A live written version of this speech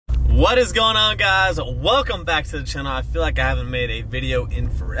What is going on, guys? Welcome back to the channel. I feel like I haven't made a video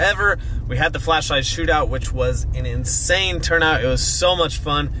in forever. We had the flashlight shootout, which was an insane turnout. It was so much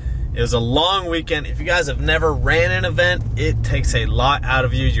fun. It was a long weekend. If you guys have never ran an event, it takes a lot out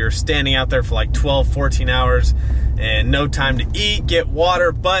of you. You're standing out there for like 12, 14 hours and no time to eat, get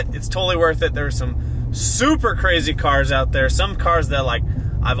water, but it's totally worth it. There's some super crazy cars out there. Some cars that like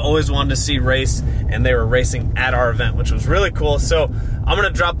I've always wanted to see race, and they were racing at our event, which was really cool. So I'm gonna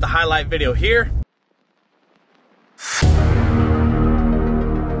drop the highlight video here.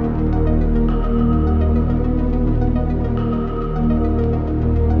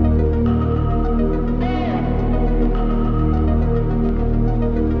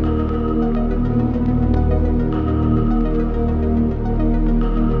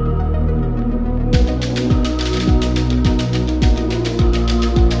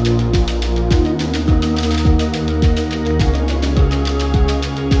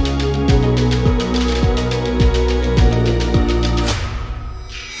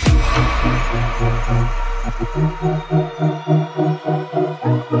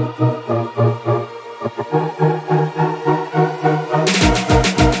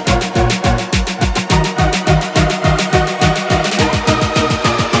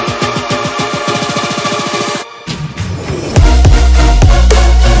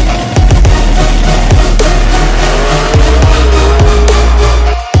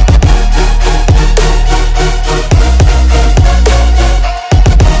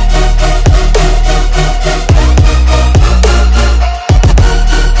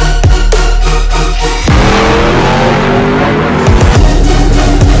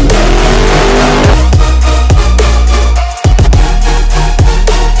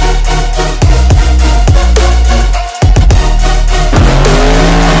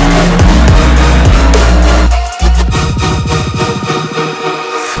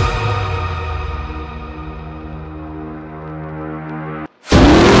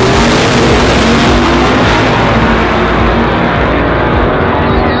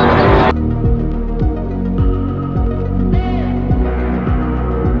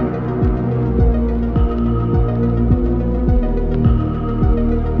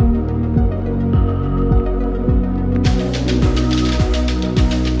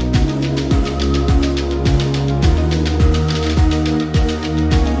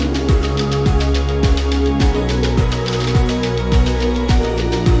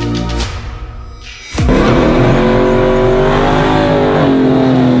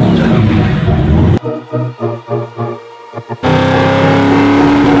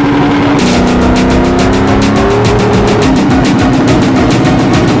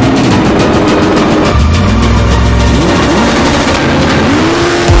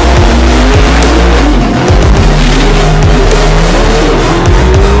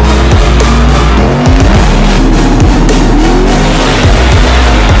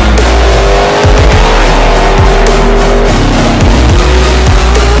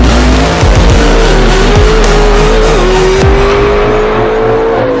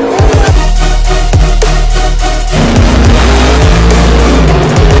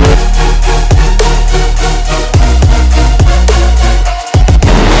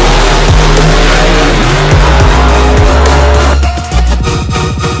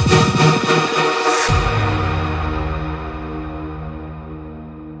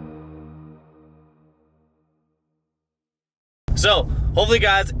 So hopefully you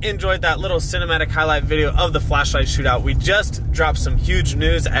guys enjoyed that little cinematic highlight video of the flashlight shootout. We just dropped some huge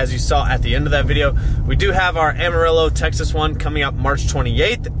news, as you saw at the end of that video. We do have our Amarillo, Texas one coming up March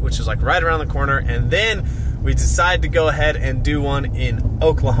 28th, which is like right around the corner. And then we decided to go ahead and do one in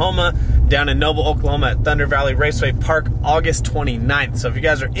Oklahoma, down in Noble, Oklahoma at Thunder Valley Raceway Park, August 29th. So if you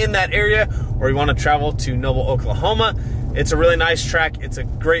guys are in that area or you want to travel to Noble, Oklahoma, it's a really nice track. It's a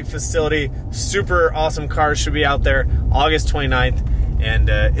great facility. Super awesome cars should be out there August 29th, and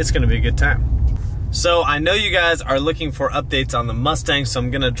it's going to be a good time. So I know you guys are looking for updates on the Mustang, so I'm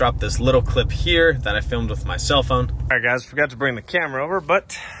going to drop this little clip here that I filmed with my cell phone. All right, guys, forgot to bring the camera over,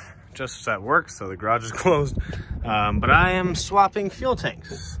 but just at work, so the garage is closed. But I am swapping fuel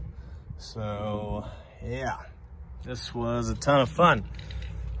tanks. So, yeah, this was a ton of fun.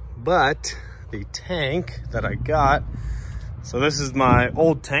 But the tank that I got, so this is my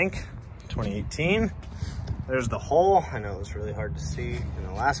old tank, 2018. There's the hole. I know it was really hard to see in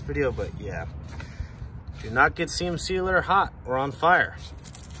the last video, but yeah. Do not get seam sealer hot or on fire.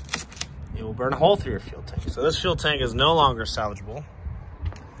 It will burn a hole through your fuel tank. So this fuel tank is no longer salvageable.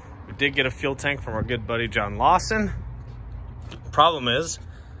 We did get a fuel tank from our good buddy John Lawson. Problem is,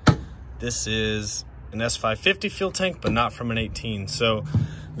 this is an S550 fuel tank, but not from an 18. So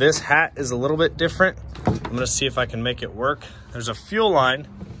This hat is a little bit different. I'm gonna see if I can make it work. There's a fuel line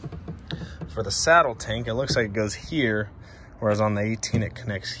for the saddle tank. It looks like it goes here, whereas on the 18 it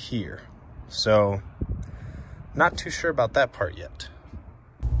connects here. So, not too sure about that part yet.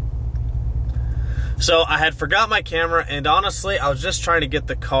 So I had forgot my camera, and honestly, I was just trying to get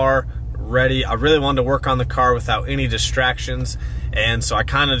the car ready. I really wanted to work on the car without any distractions, and so I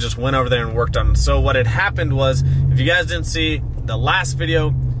kind of just went over there and worked on it. So what had happened was, if you guys didn't see the last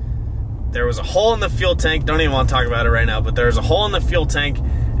video, there was a hole in the fuel tank. Don't even want to talk about it right now, but there was a hole in the fuel tank,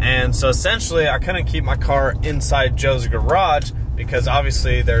 and so essentially I couldn't keep my car inside Joe's garage because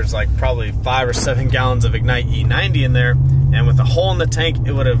obviously there's like probably 5 or 7 gallons of Ignite E90 in there, and with a hole in the tank,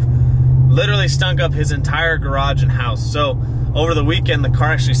 it would have literally stunk up his entire garage and house. So over the weekend, the car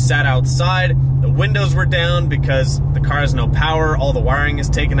actually sat outside. The windows were down because the car has no power. All the wiring is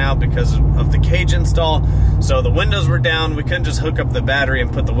taken out because of the cage install. So the windows were down. We couldn't just hook up the battery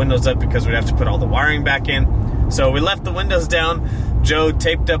and put the windows up because we'd have to put all the wiring back in. So we left the windows down. Joe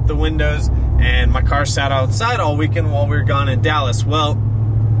taped up the windows, and my car sat outside all weekend while we were gone in Dallas. Well,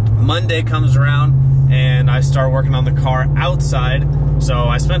 Monday comes around and I start working on the car outside. So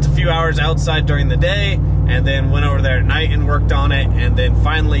I spent a few hours outside during the day and then went over there at night and worked on it. And then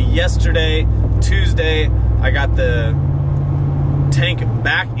finally yesterday, Tuesday, I got the tank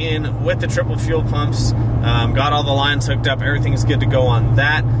back in with the triple fuel pumps. Got all the lines hooked up. Everything's good to go on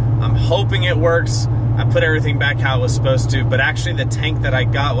that. I'm hoping it works. I put everything back how it was supposed to, but actually the tank that I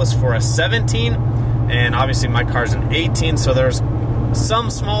got was for a 17, and obviously my car's an 18, so there's some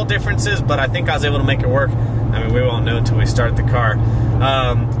small differences, but I think I was able to make it work. I mean, we won't know until we start the car.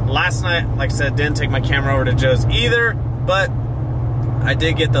 Last night, like I said, didn't take my camera over to Joe's either, but I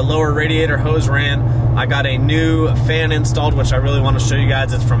did get the lower radiator hose ran. I got a new fan installed, which I really want to show you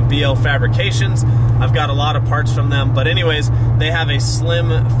guys. It's from BL Fabrications. I've got a lot of parts from them, but anyways, they have a slim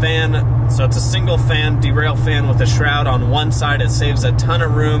fan, so it's a single fan, derail fan with a shroud on one side. It saves a ton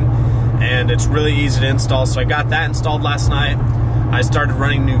of room, and it's really easy to install, so I got that installed last night. I started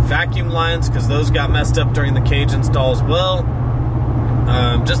running new vacuum lines because those got messed up during the cage install as well.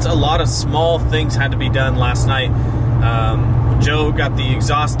 Just a lot of small things had to be done last night. Joe got the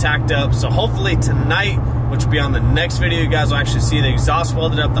exhaust tacked up, so hopefully tonight, which will be on the next video, you guys will actually see the exhaust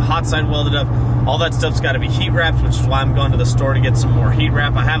welded up, the hot side welded up. All that stuff's got to be heat wrapped, which is why I'm going to the store to get some more heat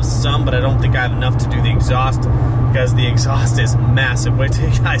wrap. I have some, but I don't think I have enough to do the exhaust because the exhaust is massive. Wait till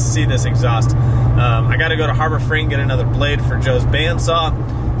you guys see this exhaust. I got to go to Harbor Freight and get another blade for Joe's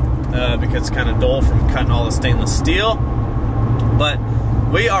bandsaw because it's kind of dull from cutting all the stainless steel. But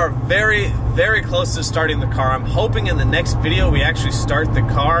we are very, very close to starting the car. I'm hoping in the next video we actually start the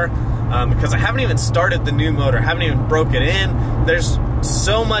car because I haven't even started the new motor, haven't even broke it in. There's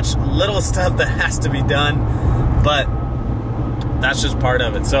so much little stuff that has to be done, but that's just part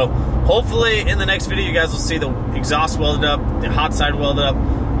of it. So hopefully in the next video you guys will see the exhaust welded up, the hot side welded up,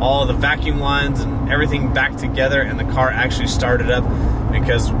 all the vacuum lines and everything back together, and the car actually started up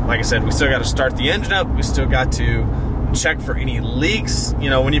because, like I said, we still got to start the engine up. We still got to check for any leaks. You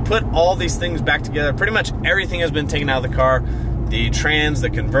know, when you put all these things back together, pretty much everything has been taken out of the car. The trans, the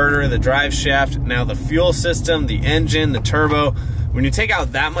converter, the drive shaft, now the fuel system, the engine, the turbo. When you take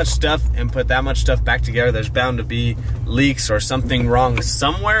out that much stuff and put that much stuff back together, there's bound to be leaks or something wrong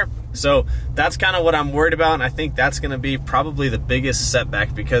somewhere. So that's kind of what I'm worried about, and I think that's going to be probably the biggest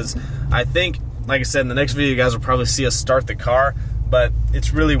setback because I think, like I said, in the next video you guys will probably see us start the car, but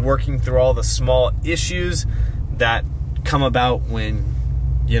it's really working through all the small issues that come about when,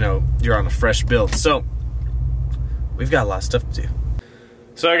 you know, you're on a fresh build. So we've got a lot of stuff to do.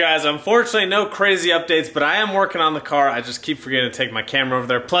 So guys, unfortunately no crazy updates, but I am working on the car. I just keep forgetting to take my camera over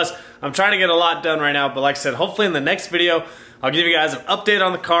there. Plus, I'm trying to get a lot done right now, but like I said, hopefully in the next video, I'll give you guys an update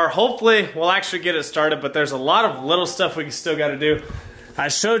on the car. Hopefully, we'll actually get it started, but there's a lot of little stuff we still got to do. I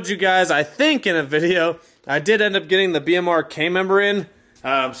showed you guys, I think in a video, I did end up getting the BMR K member in.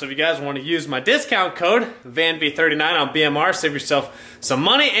 So if you guys want to use my discount code, VANV39 on BMR, save yourself some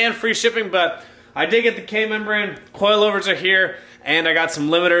money and free shipping, but I did get the K member in, coilovers are here, and I got some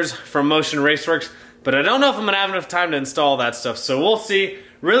limiters from Motion Raceworks, but I don't know if I'm going to have enough time to install that stuff, so we'll see.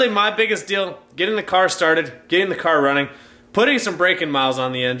 Really, my biggest deal, getting the car started, getting the car running, putting some braking miles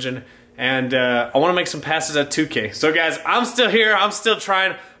on the engine, and I want to make some passes at 2K. So guys, I'm still here, I'm still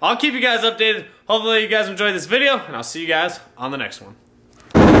trying. I'll keep you guys updated. Hopefully you guys enjoyed this video, and I'll see you guys on the next one.